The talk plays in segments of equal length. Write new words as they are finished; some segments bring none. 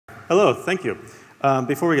Hello, thank you.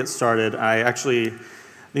 Before we get started, I actually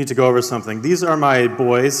need to go over something. These are my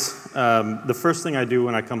boys. The first thing I do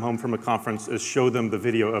when I come home from a conference is show them the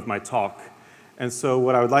video of my talk. And so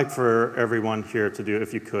what I would like for everyone here to do,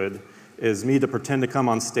 if you could, is me to pretend to come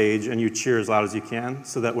on stage and you cheer as loud as you can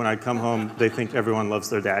so that when I come home, they think everyone loves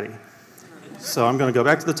their daddy. So I'm going to go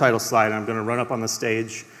back to the title slide, and I'm going to run up on the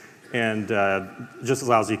stage, and just as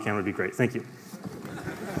loud as you can would be great. Thank you.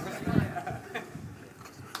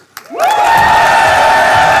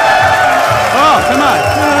 Oh, come on.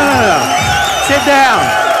 No. Sit down.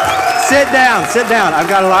 Sit down. Sit down. I've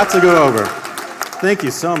got a lot to go over. Thank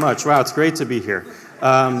you so much. Wow, it's great to be here.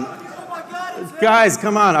 Guys,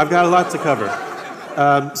 come on. I've got a lot to cover.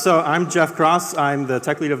 So I'm Jeff Cross. I'm the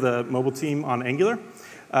tech lead of the mobile team on Angular.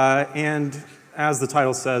 And as the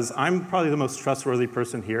title says, I'm probably the most trustworthy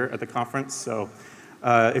person here at the conference. So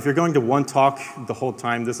if you're going to one talk the whole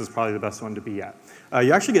time, this is probably the best one to be at.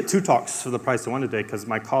 You actually get two talks for the price of one today because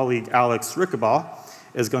my colleague Alex Rickabaugh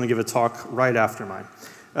is going to give a talk right after mine.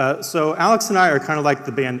 So Alex and I are kind of like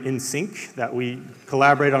the band NSYNC, that we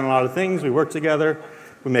collaborate on a lot of things, we work together,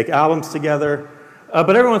 we make albums together,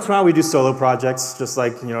 but every once in a while we do solo projects, just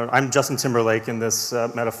like, you know, I'm Justin Timberlake in this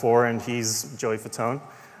metaphor and he's Joey Fatone.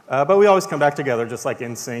 But we always come back together just like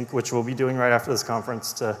NSYNC, which we'll be doing right after this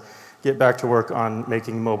conference to get back to work on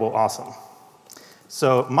making mobile awesome.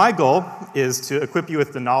 So my goal is to equip you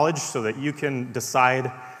with the knowledge so that you can decide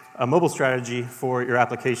a mobile strategy for your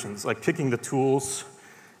applications, like picking the tools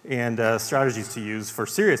and strategies to use for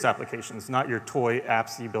serious applications, not your toy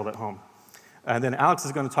apps that you build at home. And then Alex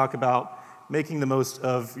is going to talk about making the most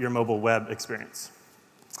of your mobile web experience.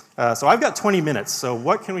 So I've got 20 minutes, so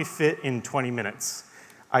what can we fit in 20 minutes?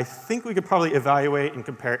 I think we could probably evaluate and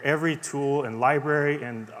compare every tool and library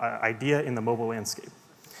and idea in the mobile landscape.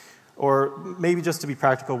 Or maybe just to be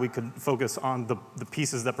practical, we could focus on the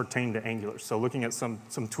pieces that pertain to Angular. So looking at some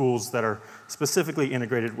tools that are specifically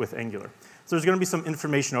integrated with Angular. So there's going to be some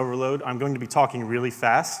information overload. I'm going to be talking really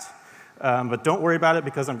fast. But don't worry about it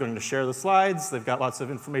because I'm going to share the slides. They've got lots of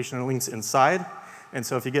information and links inside. And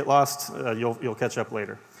so if you get lost, you'll catch up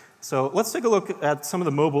later. So let's take a look at some of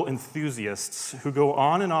the mobile enthusiasts who go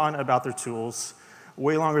on and on about their tools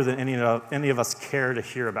way longer than any of us care to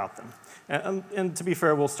hear about them. And to be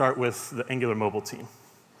fair, we'll start with the Angular mobile team.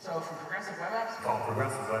 So from Progressive Web Apps? Called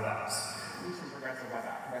Progressive Web Apps. Who's from Progressive Web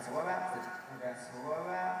Apps? Progressive Web Apps? Progressive Web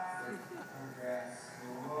Apps? Progressive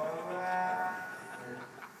Web Apps?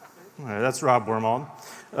 All right, that's Rob Wormald.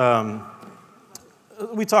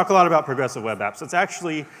 We talk a lot about progressive web apps. It's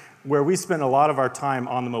actually where we spend a lot of our time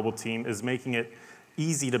on the mobile team is making it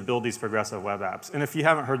easy to build these progressive web apps. And if you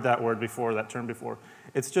haven't heard that word before, that term before,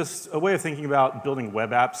 it's just a way of thinking about building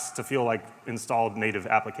web apps to feel like installed native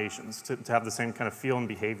applications, to have the same kind of feel and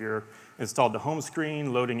behavior, installed to home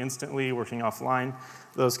screen, loading instantly, working offline,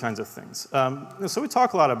 those kinds of things. So we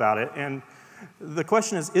talk a lot about it, and the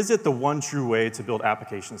question is it the one true way to build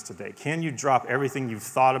applications today? Can you drop everything you've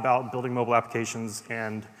thought about building mobile applications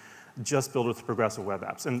and just build with progressive web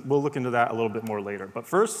apps? And we'll look into that a little bit more later. But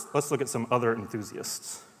first, let's look at some other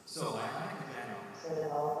enthusiasts. So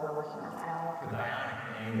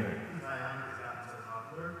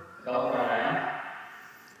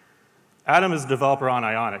Adam is a developer on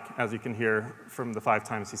Ionic, as you can hear from the 5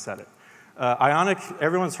 times he said it. Ionic,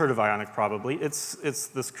 everyone's heard of Ionic probably. It's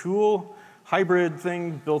this cool hybrid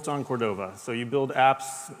thing built on Cordova. So you build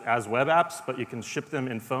apps as web apps, but you can ship them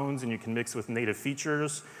in phones and you can mix with native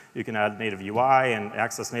features. You can add native UI and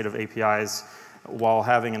access native APIs while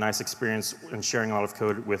having a nice experience and sharing a lot of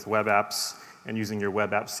code with web apps and using your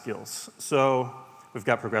web app skills. So we've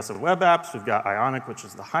got progressive web apps, we've got Ionic, which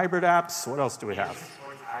is the hybrid apps. What else do we have?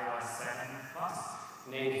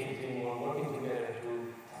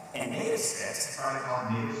 And NativeScript, it's a product called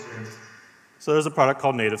NativeScript. So there's a product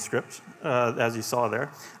called NativeScript, as you saw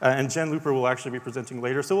there. And Jen Looper will actually be presenting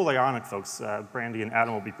later. So will Ionic folks. Brandy and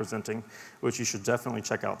Adam will be presenting, which you should definitely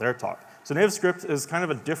check out their talk. So NativeScript is kind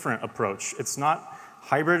of a different approach. It's not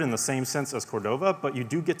hybrid in the same sense as Cordova, but you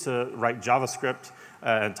do get to write JavaScript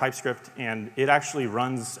and TypeScript, and it actually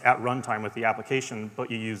runs at runtime with the application,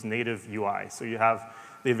 but you use native UI. So you have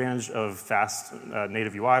the advantage of fast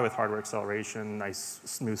native UI with hardware acceleration, nice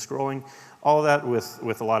smooth scrolling, all of that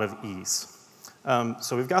with a lot of ease.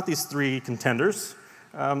 So we've got these 3 contenders.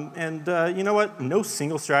 You know what? No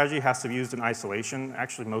single strategy has to be used in isolation.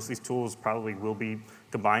 Actually, most of these tools probably will be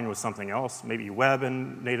combined with something else, maybe web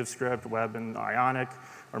and NativeScript, web and Ionic,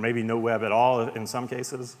 or maybe no web at all in some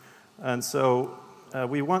cases. And so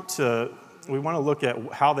we want to look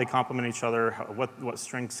at how they complement each other, what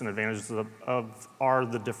strengths and advantages are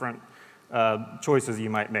the different choices you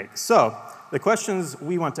might make. So the questions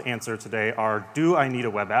we want to answer today are, do I need a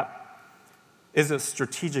web app? Is it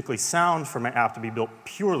strategically sound for my app to be built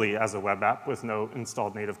purely as a web app with no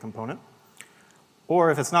installed native component? Or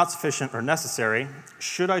if it's not sufficient or necessary,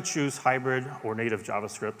 should I choose hybrid or native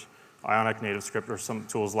JavaScript, Ionic NativeScript, or some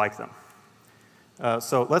tools like them?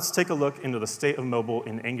 So let's take a look into the state of mobile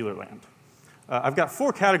in Angular land. I've got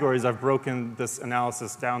 4 categories I've broken this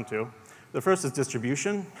analysis down to. The first is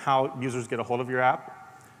distribution, how users get a hold of your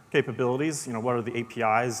app. Capabilities, what are the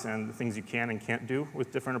APIs and the things you can and can't do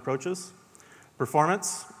with different approaches.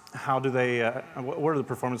 Performance, how do they, what are the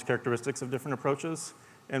performance characteristics of different approaches?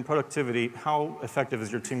 And productivity, how effective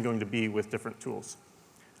is your team going to be with different tools?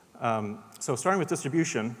 So starting with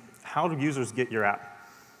distribution, how do users get your app?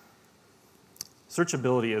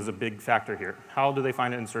 Searchability is a big factor here. How do they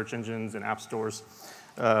find it in search engines and app stores?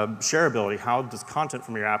 Shareability, how does content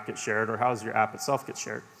from your app get shared, or how does your app itself get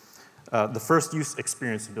shared? The first use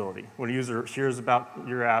experienceability. When a user hears about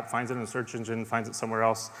your app, finds it in a search engine, finds it somewhere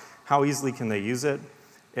else, how easily can they use it?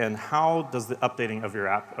 And how does the updating of your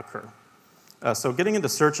app occur? So getting into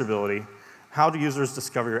searchability, how do users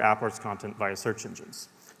discover your app or its content via search engines?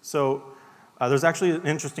 So there's actually an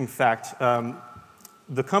interesting fact.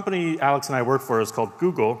 The company Alex and I work for is called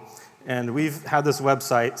Google, and we've had this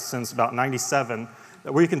website since about '97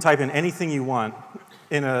 where you can type in anything you want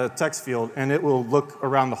in a text field, and it will look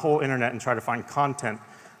around the whole internet and try to find content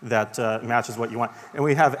that matches what you want. And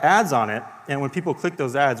we have ads on it, and when people click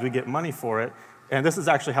those ads, we get money for it. And this is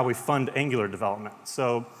actually how we fund Angular development.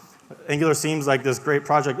 So Angular seems like this great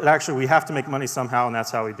project, but actually we have to make money somehow, and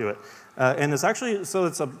that's how we do it. And it's actually, so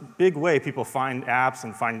it's a big way people find apps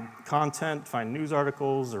and find content, find news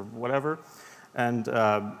articles or whatever.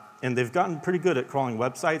 And they've gotten pretty good at crawling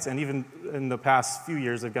websites, and even in the past few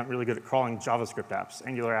years, they've gotten really good at crawling JavaScript apps,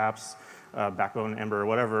 Angular apps, Backbone, Ember,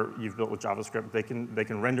 whatever you've built with JavaScript. They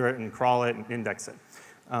can render it and crawl it and index it.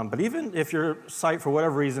 But even if your site, for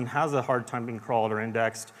whatever reason, has a hard time being crawled or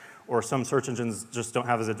indexed, or some search engines just don't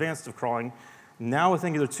have as advanced of crawling, now with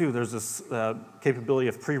Angular 2, there's this capability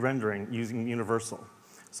of pre-rendering using Universal.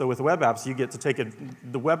 So with web apps, you get to take it,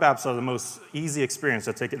 the web apps are the most easy experience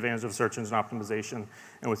to take advantage of search engine optimization.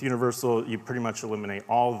 And with Universal, you pretty much eliminate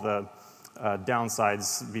all the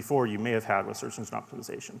downsides before you may have had with search engine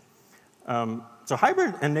optimization. So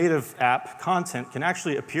hybrid and native app content can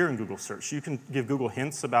actually appear in Google search. You can give Google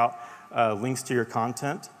hints about links to your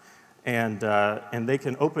content, and they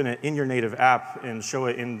can open it in your native app and show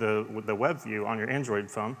it in the web view on your Android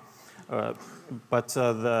phone. But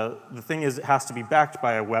the thing is, it has to be backed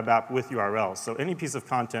by a web app with URLs. So any piece of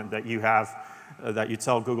content that you have that you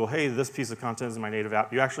tell Google, hey, this piece of content is in my native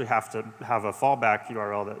app, you actually have to have a fallback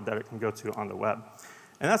URL that it can go to on the web.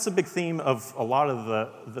 And that's a big theme of a lot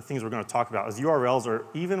of the things we're going to talk about, is URLs are,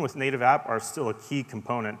 even with native app, are still a key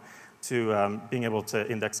component to being able to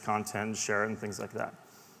index content, share it, and things like that.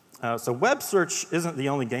 So web search isn't the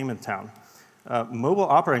only game in town. Mobile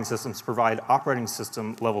operating systems provide operating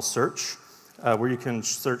system level search, where you can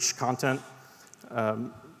search content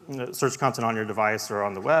on your device or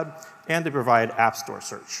on the web, and they provide App Store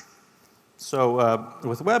search. So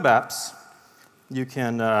with web apps, you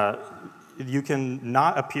can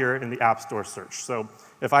not appear in the App Store search. So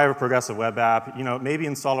if I have a progressive web app, maybe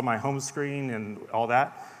installed on my home screen and all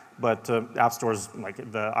that, but app stores like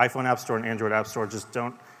the iPhone App Store and Android App Store just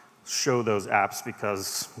don't show those apps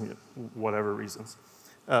because whatever reasons.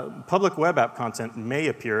 Public web app content may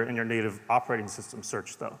appear in your native operating system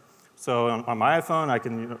search, though. So on my iPhone, I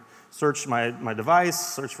can search my device,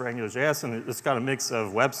 search for AngularJS, and it's got a mix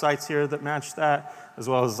of websites here that match that, as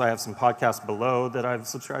well as I have some podcasts below that I've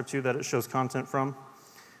subscribed to that it shows content from.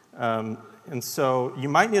 And so you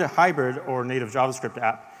might need a hybrid or native JavaScript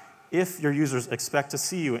app if your users expect to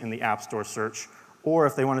see you in the App Store search, or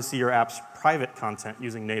if they want to see your app's private content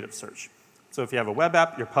using native search. So if you have a web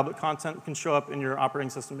app, your public content can show up in your operating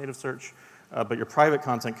system native search, but your private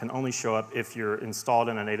content can only show up if you're installed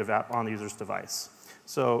in a native app on the user's device.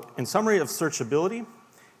 So in summary of searchability,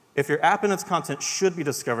 if your app and its content should be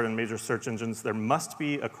discovered in major search engines, there must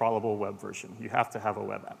be a crawlable web version. You have to have a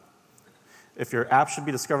web app. If your app should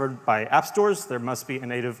be discovered by app stores, there must be a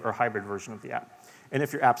native or hybrid version of the app. And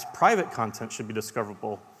if your app's private content should be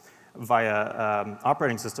discoverable via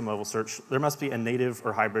operating system level search, there must be a native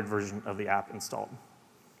or hybrid version of the app installed.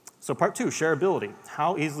 So part 2, shareability.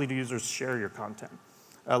 How easily do users share your content?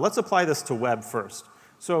 Let's apply this to web first.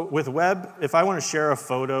 So with web, if I want to share a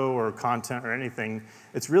photo or content or anything,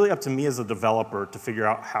 it's really up to me as a developer to figure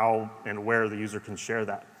out how and where the user can share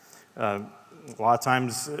that. A lot of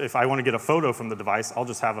times, if I want to get a photo from the device, I'll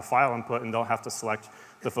just have a file input and don't have to select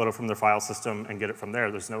the photo from their file system and get it from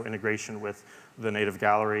there. There's no integration with the native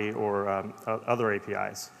gallery or other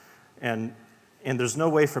APIs. And there's no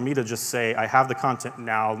way for me to just say, I have the content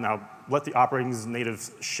now let the operating system's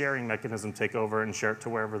native sharing mechanism take over and share it to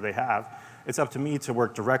wherever they have. It's up to me to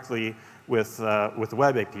work directly with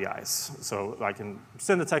web APIs. So I can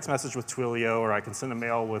send a text message with Twilio, or I can send an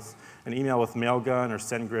email with Mailgun or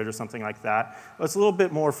SendGrid or something like that. But it's a little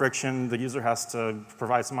bit more friction. The user has to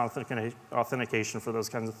provide some authentication for those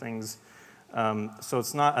kinds of things. So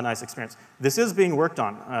it's not a nice experience. This is being worked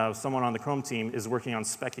on. Someone on the Chrome team is working on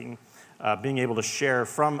specking, being able to share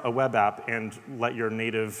from a web app and let your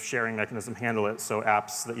native sharing mechanism handle it, so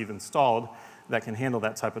apps that you've installed that can handle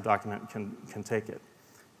that type of document can take it.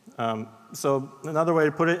 So another way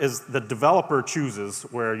to put it is the developer chooses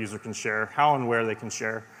where a user can share, how and where they can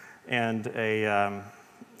share,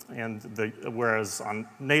 whereas on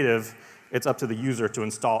native, it's up to the user to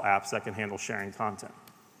install apps that can handle sharing content.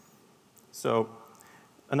 So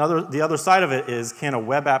the other side of it is, can a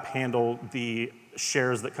web app handle the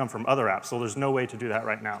shares that come from other apps? So there's no way to do that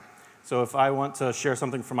right now. So if I want to share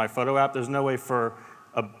something from my photo app, there's no way for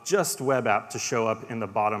a just web app to show up in the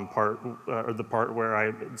bottom part, or the part where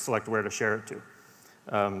I select where to share it to.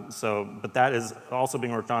 But that is also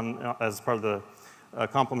being worked on as part of the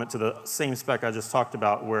complement to the same spec I just talked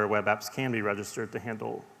about, where web apps can be registered to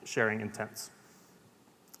handle sharing intents.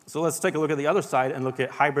 So let's take a look at the other side and look at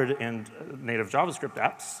hybrid and native JavaScript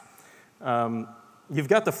apps. You've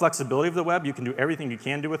got the flexibility of the web. You can do everything you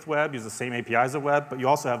can do with web, use the same APIs of web, but you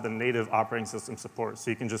also have the native operating system support. So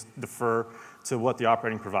you can just defer to what the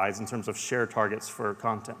operating provides in terms of share targets for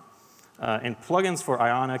content. And plugins for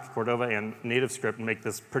Ionic, Cordova, and NativeScript make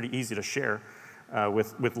this pretty easy to share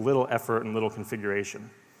with little effort and little configuration.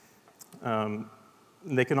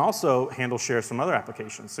 They can also handle shares from other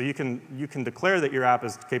applications. So you can declare that your app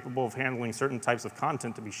is capable of handling certain types of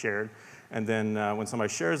content to be shared, and then when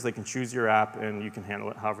somebody shares, they can choose your app, and you can handle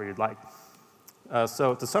it however you'd like.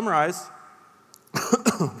 So to summarize,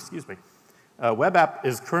 excuse me, web app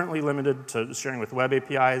is currently limited to sharing with web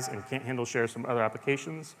APIs and can't handle shares from other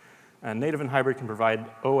applications. Native and hybrid can provide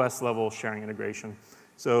OS-level sharing integration.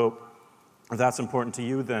 So if that's important to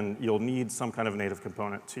you, then you'll need some kind of native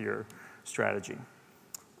component to your strategy.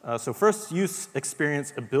 So first, use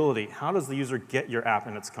experience ability. How does the user get your app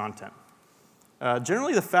and its content?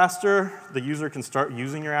 Generally, the faster the user can start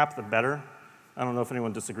using your app, the better. I don't know if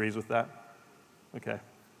anyone disagrees with that. OK.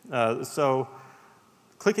 So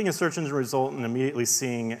clicking a search engine result and immediately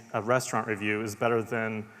seeing a restaurant review is better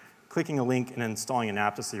than clicking a link and installing an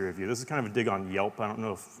app to see a review. This is kind of a dig on Yelp. I don't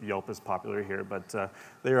know if Yelp is popular here, but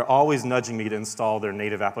they are always nudging me to install their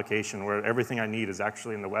native application, where everything I need is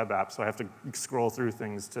actually in the web app, so I have to scroll through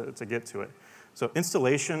things to get to it. So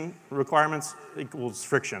installation requirements equals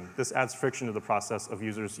friction. This adds friction to the process of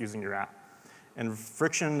users using your app. And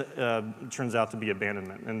friction turns out to be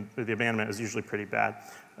abandonment, and the abandonment is usually pretty bad.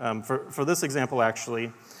 For this example,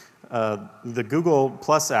 actually, the Google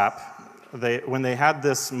Plus app, when they had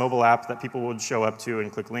this mobile app that people would show up to and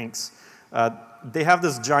click links, they have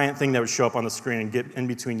this giant thing that would show up on the screen and get in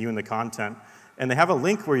between you and the content. And they have a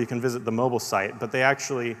link where you can visit the mobile site, but they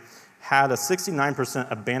actually had a 69%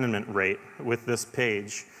 abandonment rate with this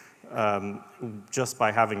page just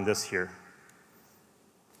by having this here.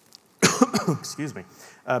 Excuse me.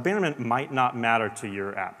 Abandonment might not matter to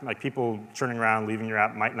your app. Like, people churning around, leaving your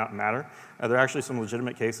app might not matter. There are actually some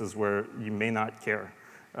legitimate cases where you may not care.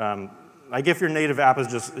 Like, if your native app is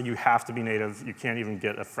just, you have to be native, you can't even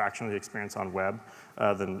get a fraction of the experience on web,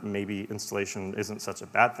 then maybe installation isn't such a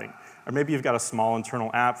bad thing. Or maybe you've got a small internal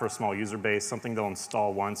app for a small user base, something they'll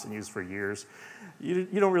install once and use for years. You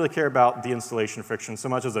don't really care about the installation friction so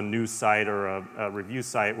much as a news site or a review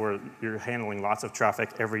site where you're handling lots of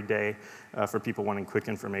traffic every day for people wanting quick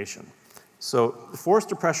information. So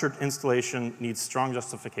forced or pressured installation needs strong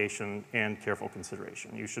justification and careful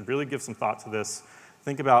consideration. You should really give some thought to this.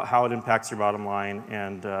 Think about how it impacts your bottom line,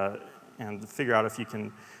 and figure out if you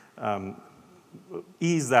can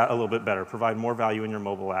ease that a little bit better, provide more value in your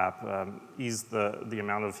mobile app, ease the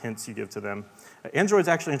amount of hints you give to them. Android's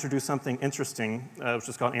actually introduced something interesting, which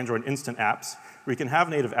is called Android Instant Apps, where you can have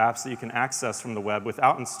native apps that you can access from the web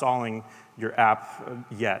without installing your app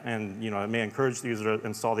yet. And it may encourage the user to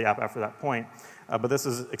install the app after that point. But this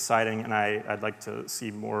is exciting, and I'd like to see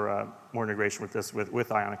more integration with this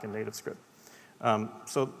with Ionic and NativeScript.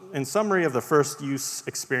 So in summary of the first use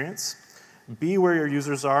experience, be where your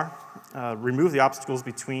users are, remove the obstacles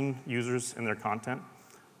between users and their content,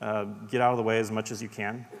 get out of the way as much as you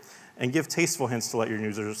can, and give tasteful hints to let your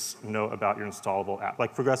users know about your installable app.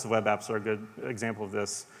 Like, progressive web apps are a good example of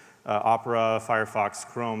this. Opera, Firefox,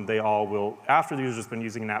 Chrome, they all will, after the user's been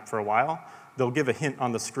using an app for a while, they'll give a hint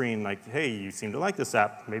on the screen like, hey, you seem to like this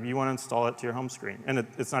app. Maybe you want to install it to your home screen. And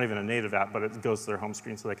it's not even a native app, but it goes to their home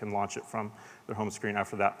screen so they can launch it from their home screen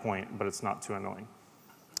after that point, but it's not too annoying.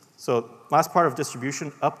 So last part of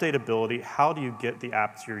distribution, updatability. How do you get the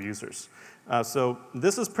app to your users? So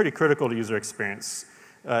this is pretty critical to user experience.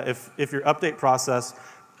 If your update process,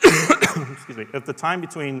 excuse me, if the time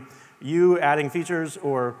between you adding features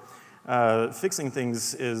or fixing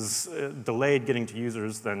things is delayed getting to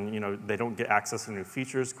users, then they don't get access to new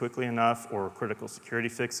features quickly enough, or critical security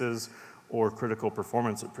fixes, or critical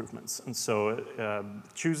performance improvements. And so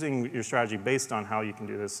choosing your strategy based on how you can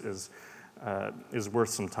do this is worth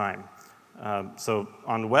some time. So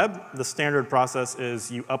on the web, the standard process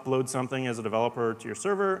is you upload something as a developer to your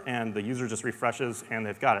server, and the user just refreshes, and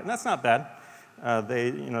they've got it. And that's not bad.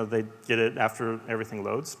 They get it after everything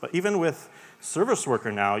loads. But even with Service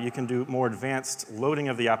Worker now, you can do more advanced loading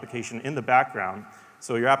of the application in the background.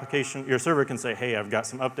 So your server can say, hey, I've got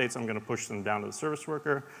some updates. I'm going to push them down to the Service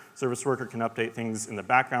Worker. Service Worker can update things in the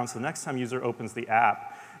background. So the next time user opens the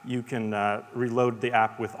app, you can reload the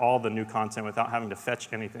app with all the new content without having to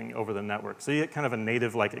fetch anything over the network. So you get kind of a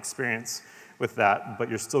native-like experience with that, but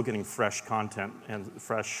you're still getting fresh content and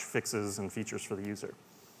fresh fixes and features for the user.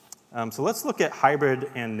 So let's look at hybrid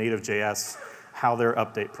and native JS, how their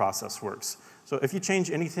update process works. So if you change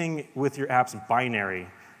anything with your app's binary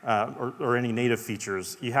or any native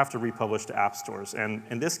features, you have to republish to app stores. And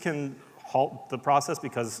this can halt the process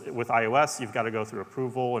because with iOS, you've got to go through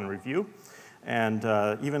approval and review. And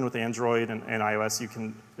even with Android and iOS, you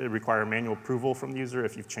can require manual approval from the user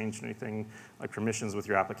if you've changed anything like permissions with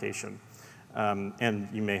your application. And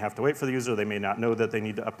you may have to wait for the user. They may not know that they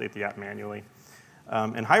need to update the app manually.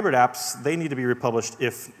 And hybrid apps, they need to be republished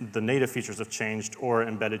if the native features have changed or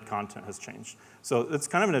embedded content has changed. So it's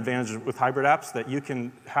kind of an advantage with hybrid apps that you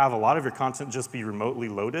can have a lot of your content just be remotely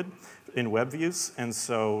loaded in web views. And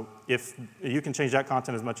so if you can change that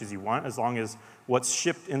content as much as you want, as long as what's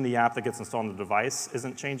shipped in the app that gets installed on the device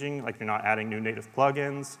isn't changing, like you're not adding new native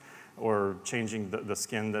plugins or changing the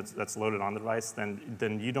skin that's loaded on the device,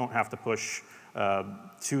 then you don't have to push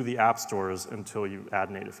to the app stores until you add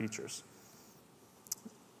native features.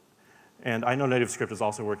 And I know NativeScript is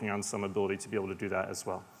also working on some ability to be able to do that as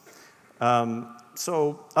well.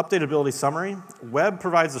 So updatability summary. Web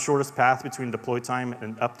provides the shortest path between deploy time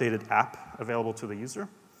and updated app available to the user.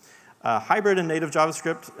 Hybrid and native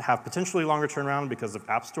JavaScript have potentially longer turnaround because of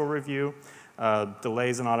App Store review,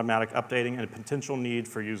 delays in automatic updating, and a potential need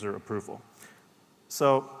for user approval.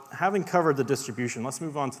 So having covered the distribution, let's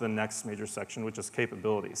move on to the next major section, which is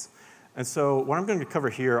capabilities. And so what I'm going to cover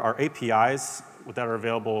here are APIs that are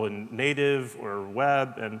available in native or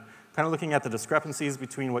web, and kind of looking at the discrepancies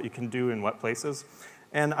between what you can do in what places.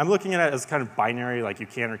 And I'm looking at it as kind of binary, like you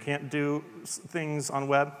can or can't do things on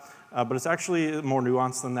web, but it's actually more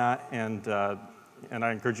nuanced than that, and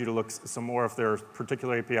I encourage you to look some more if there are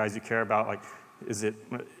particular APIs you care about, like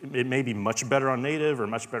it may be much better on native or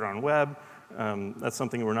much better on web. That's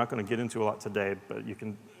something we're not going to get into a lot today, but you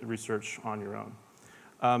can research on your own.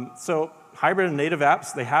 So hybrid and native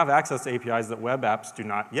apps, they have access to APIs that web apps do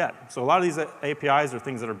not yet. So a lot of these APIs are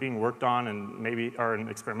things that are being worked on and maybe are in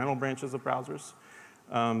experimental branches of browsers.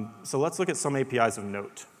 So let's look at some APIs of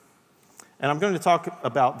note. And I'm going to talk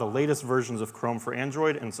about the latest versions of Chrome for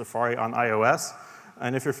Android and Safari on iOS.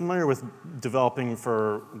 And if you're familiar with developing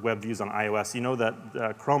for web views on iOS, you know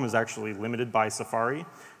that Chrome is actually limited by Safari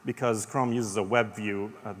because Chrome uses a web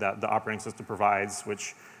view that the operating system provides,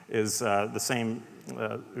 which is the same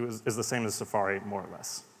as Safari, more or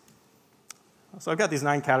less. So I've got these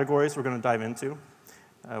 9 categories we're going to dive into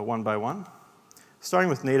one by one, starting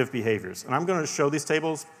with native behaviors. And I'm going to show these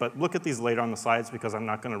tables, but look at these later on the slides because I'm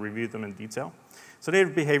not going to review them in detail. So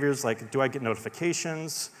native behaviors like, do I get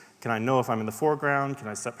notifications? Can I know if I'm in the foreground? Can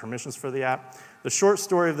I set permissions for the app? The short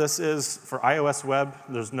story of this is, for iOS web,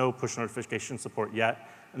 there's no push notification support yet,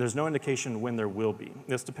 and there's no indication when there will be.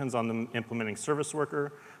 This depends on them implementing Service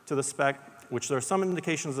Worker to the spec, which there are some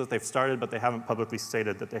indications that they've started, but they haven't publicly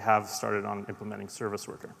stated that they have started on implementing Service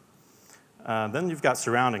Worker. Then you've got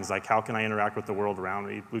surroundings, like how can I interact with the world around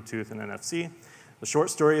me, Bluetooth and NFC. The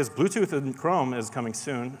short story is Bluetooth in Chrome is coming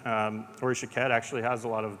soon. Ori Shaked actually has a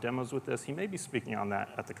lot of demos with this. He may be speaking on that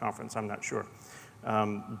at the conference, I'm not sure.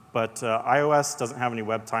 But iOS doesn't have any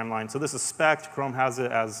web timeline. So this is spec'd. Chrome has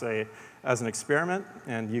it as an experiment,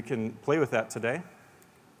 and you can play with that today.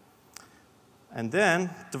 And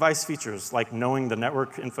then device features, like knowing the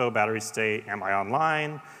network info, battery state, am I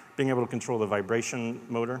online, being able to control the vibration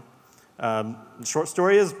motor. The short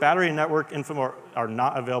story is battery and network info are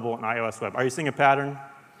not available in iOS web. Are you seeing a pattern?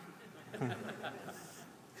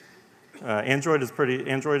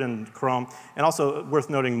 Android and Chrome, and also worth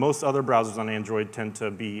noting, most other browsers on Android tend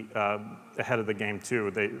to be ahead of the game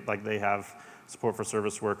too. They have support for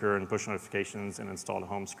Service Worker and push notifications and installed a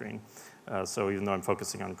home screen. So even though I'm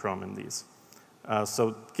focusing on Chrome in these.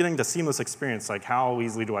 So getting the seamless experience, like how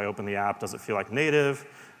easily do I open the app? Does it feel like native?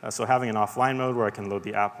 So having an offline mode where I can load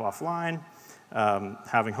the app offline.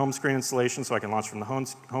 Having home screen installation so I can launch from the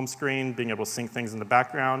home screen, being able to sync things in the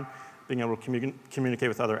background, being able to communicate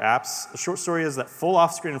with other apps. The short story is that full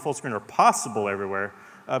off-screen and full screen are possible everywhere,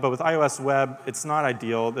 but with iOS web, it's not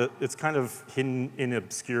ideal. It's kind of hidden in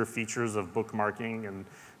obscure features of bookmarking and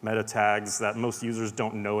meta tags that most users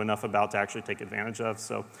don't know enough about to actually take advantage of.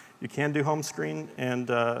 So you can do home screen, and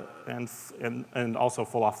also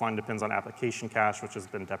full offline depends on application cache, which has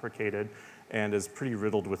been deprecated and is pretty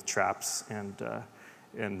riddled with traps and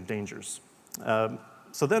dangers.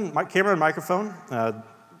 So then camera and microphone.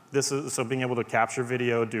 So being able to capture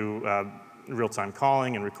video, do real-time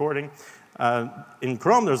calling and recording. In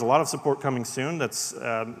Chrome, there's a lot of support coming soon that's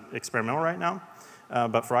experimental right now.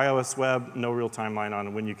 But for iOS web, no real timeline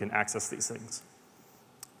on when you can access these things.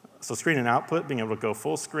 So screen and output, being able to go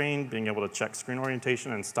full screen, being able to check screen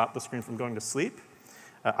orientation and stop the screen from going to sleep.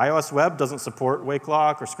 iOS web doesn't support wake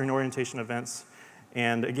lock or screen orientation events.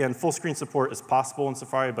 And again, full screen support is possible in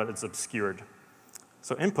Safari, but it's obscured.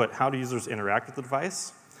 So input, how do users interact with the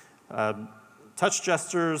device? Touch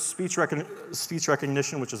gestures, speech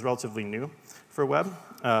recognition, which is relatively new for web,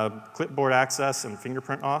 clipboard access, and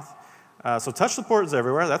fingerprint auth. So touch support is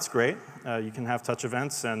everywhere. That's great. You can have touch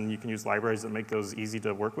events, and you can use libraries that make those easy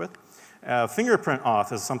to work with. Fingerprint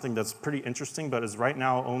auth is something that's pretty interesting, but is right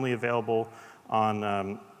now only available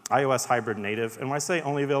on iOS Hybrid Native. And when I say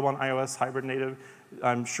only available on iOS Hybrid Native,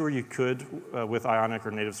 I'm sure you could, with Ionic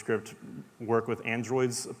or NativeScript, work with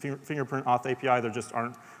Android's fingerprint auth API. There just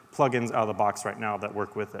aren't plugins out of the box right now that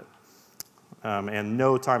work with it. And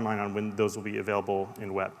no timeline on when those will be available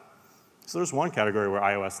in web. So there's one category where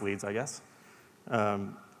iOS leads, I guess.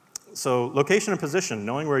 So location and position,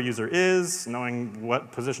 knowing where a user is, knowing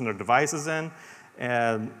what position their device is in,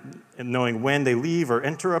 and knowing when they leave or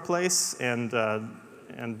enter a place, and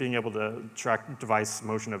being able to track device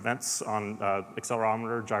motion events on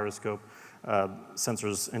accelerometer, gyroscope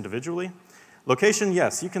sensors individually. Location,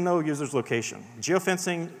 yes, you can know a user's location.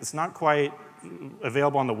 Geofencing is not quite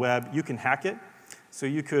available on the web. You can hack it. So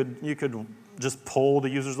you could just poll the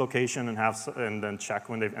user's location and then check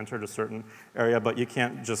when they've entered a certain area, but you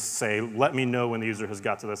can't just say, let me know when the user has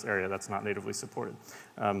got to this area. That's not natively supported.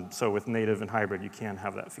 So with native and hybrid, you can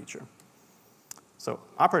have that feature. So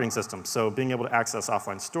operating system, so being able to access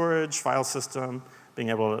offline storage, file system, being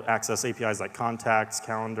able to access APIs like contacts,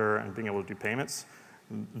 calendar, and being able to do payments.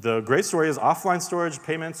 The great story is offline storage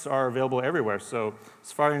payments are available everywhere. So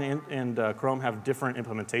Safari and Chrome have different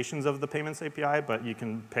implementations of the payments API, but you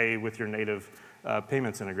can pay with your native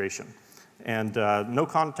payments integration. And no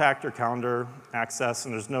contact or calendar access,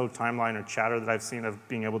 and there's no timeline or chatter that I've seen of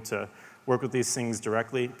being able to work with these things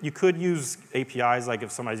directly. You could use APIs, like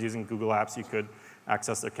if somebody's using Google Apps, you could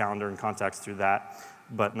access their calendar and contacts through that,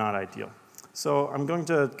 but not ideal. So I'm going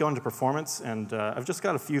to go into performance, and I've just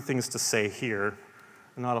got a few things to say here.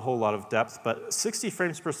 Not a whole lot of depth, but 60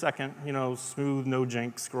 frames per second, smooth, no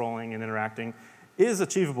jank scrolling and interacting is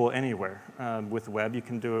achievable anywhere. With web, you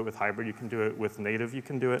can do it. With hybrid, you can do it. With native, you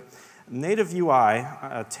can do it. Native UI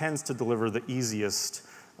tends to deliver the easiest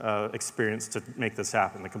experience to make this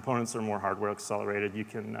happen. The components are more hardware accelerated. You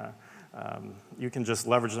can just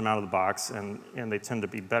leverage them out of the box, and they tend to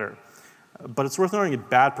be better. But it's worth noting that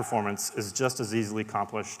bad performance is just as easily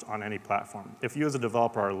accomplished on any platform. If you as a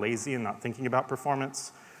developer are lazy and not thinking about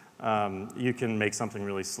performance, you can make something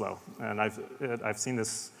really slow. And I've seen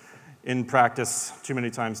this in practice too many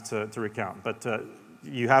times to recount. But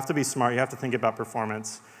you have to be smart. You have to think about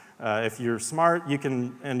performance. If you're smart,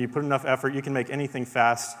 and you put enough effort, you can make anything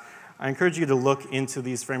fast. I encourage you to look into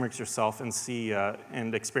these frameworks yourself and see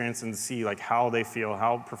and experience and see how they feel,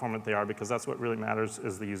 how performant they are, because that's what really matters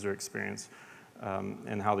is the user experience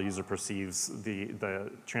and how the user perceives the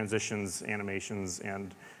transitions, animations,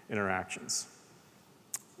 and interactions.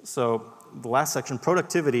 So the last section,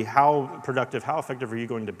 productivity, how productive, how effective are you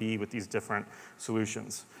going to be with these different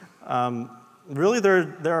solutions? Really,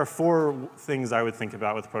 there are 4 things I would think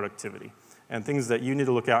about with productivity. And things that you need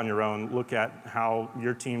to look at on your own, look at how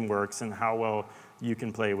your team works and how well you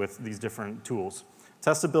can play with these different tools.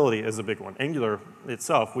 Testability is a big one. Angular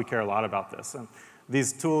itself, we care a lot about this. And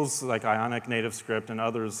these tools like Ionic, NativeScript, and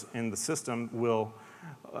others in the system will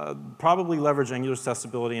Probably leverage Angular's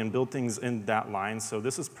testability and build things in that line. So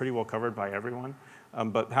this is pretty well covered by everyone.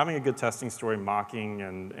 But having a good testing story, mocking,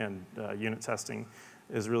 and unit testing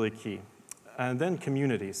is really key. And then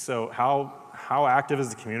community. So how active is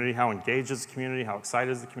the community? How engaged is the community? How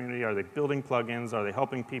excited is the community? Are they building plugins? Are they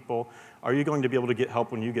helping people? Are you going to be able to get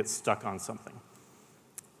help when you get stuck on something?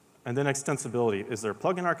 And then extensibility. Is there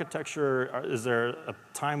plugin architecture? Is there a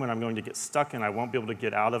time when I'm going to get stuck and I won't be able to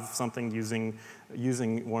get out of something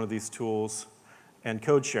using one of these tools? And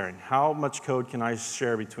code sharing. How much code can I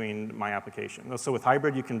share between my application? So with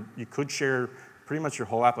hybrid, you could share pretty much your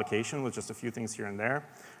whole application with just a few things here and there.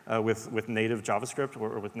 With native JavaScript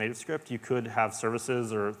or with NativeScript, you could have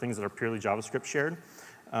services or things that are purely JavaScript shared.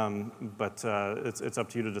 But it's up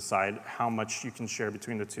to you to decide how much you can share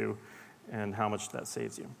between the two and how much that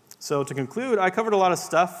saves you. So to conclude, I covered a lot of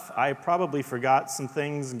stuff. I probably forgot some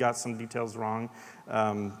things and got some details wrong.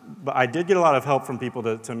 But I did get a lot of help from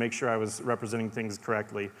people to make sure I was representing things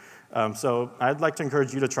correctly. So I'd like to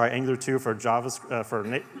encourage you to try Angular 2 for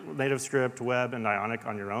NativeScript, Web, and Ionic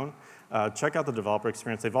on your own. Check out the developer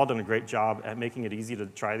experience. They've all done a great job at making it easy to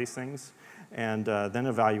try these things. And then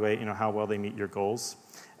evaluate how well they meet your goals.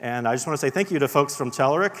 And I just want to say thank you to folks from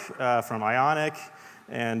Telerik, from Ionic,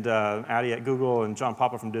 and Addy at Google, and John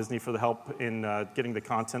Papa from Disney for the help in getting the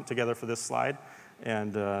content together for this slide,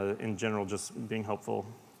 and in general, just being helpful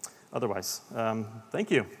otherwise.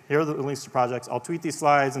 Thank you. Here are the links to projects. I'll tweet these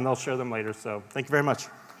slides, and they'll share them later, so thank you very much.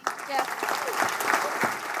 Yeah.